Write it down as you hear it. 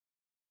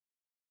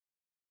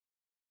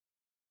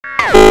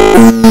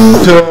From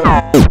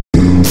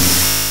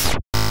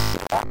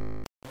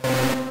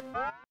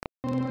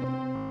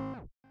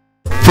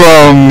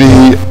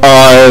the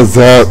eyes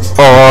that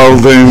are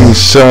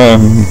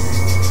lyncean,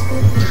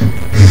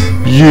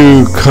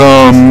 you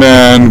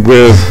command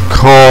with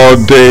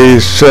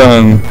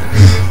caudecean,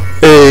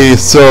 a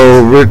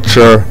so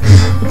richer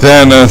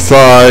than a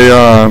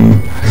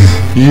scion.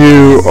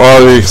 You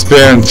are the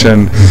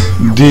expansion,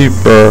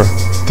 deeper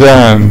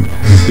than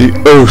the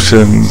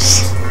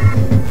oceans.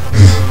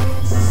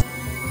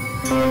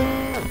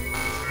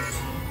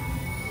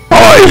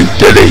 I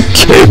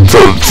dedicate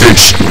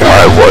profusion.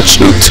 I want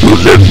you to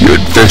live your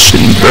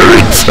vision,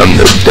 buried from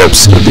the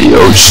depths of the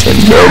ocean.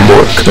 No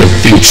more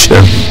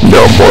confusion,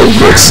 no more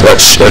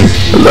recession.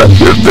 Let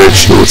your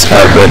visuals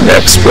have an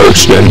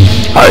explosion.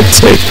 I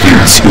take you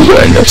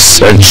to an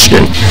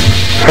ascension.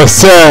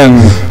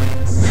 Ascend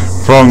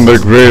from the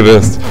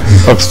greatest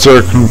of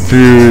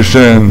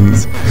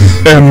circumfusions,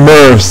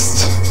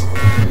 immersed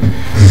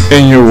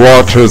in your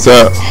waters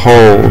that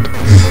hold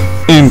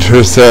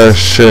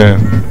intercession,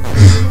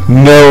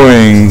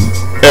 knowing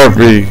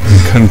every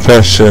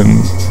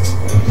confession,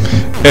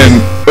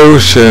 an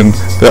ocean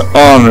that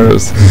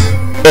honors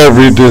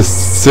every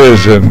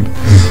decision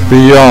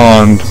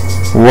beyond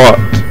what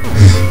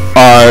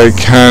I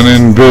can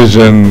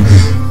envision.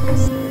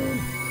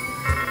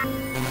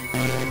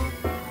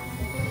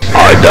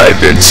 I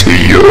dive into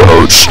your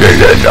ocean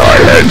and I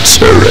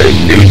enter a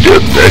new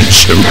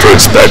dimension.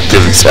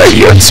 Perspectives that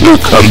yet to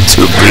come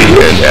to be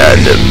in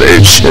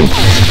animation.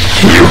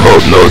 You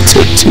hold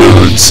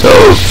multitudes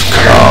of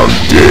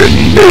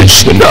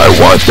combination. I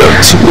want them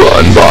to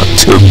unlock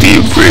to be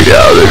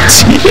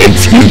reality.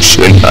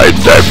 Infusion, I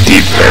dive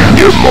deep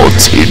in your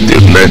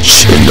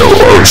multidimensional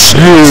ocean.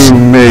 You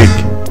make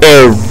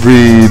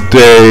every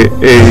day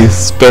a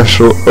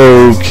special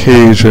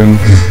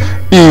occasion,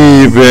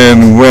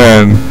 even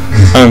when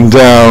I'm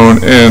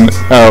down and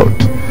out.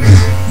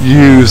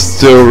 You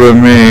still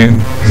remain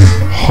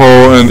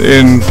whole and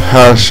in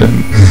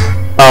passion.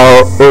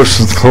 Our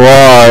oceans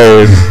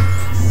collide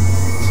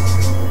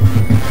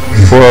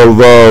for a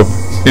love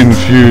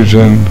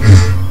infusion.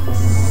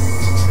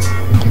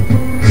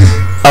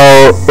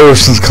 Our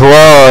oceans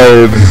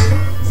collide,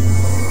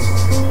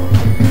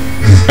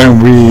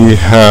 and we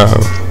have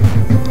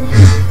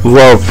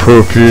love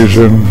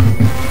profusion.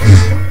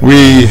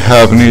 We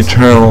have an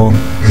eternal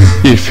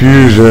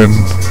effusion.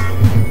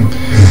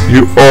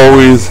 You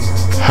always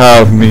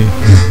have me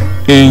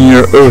in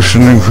your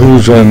ocean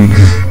inclusion.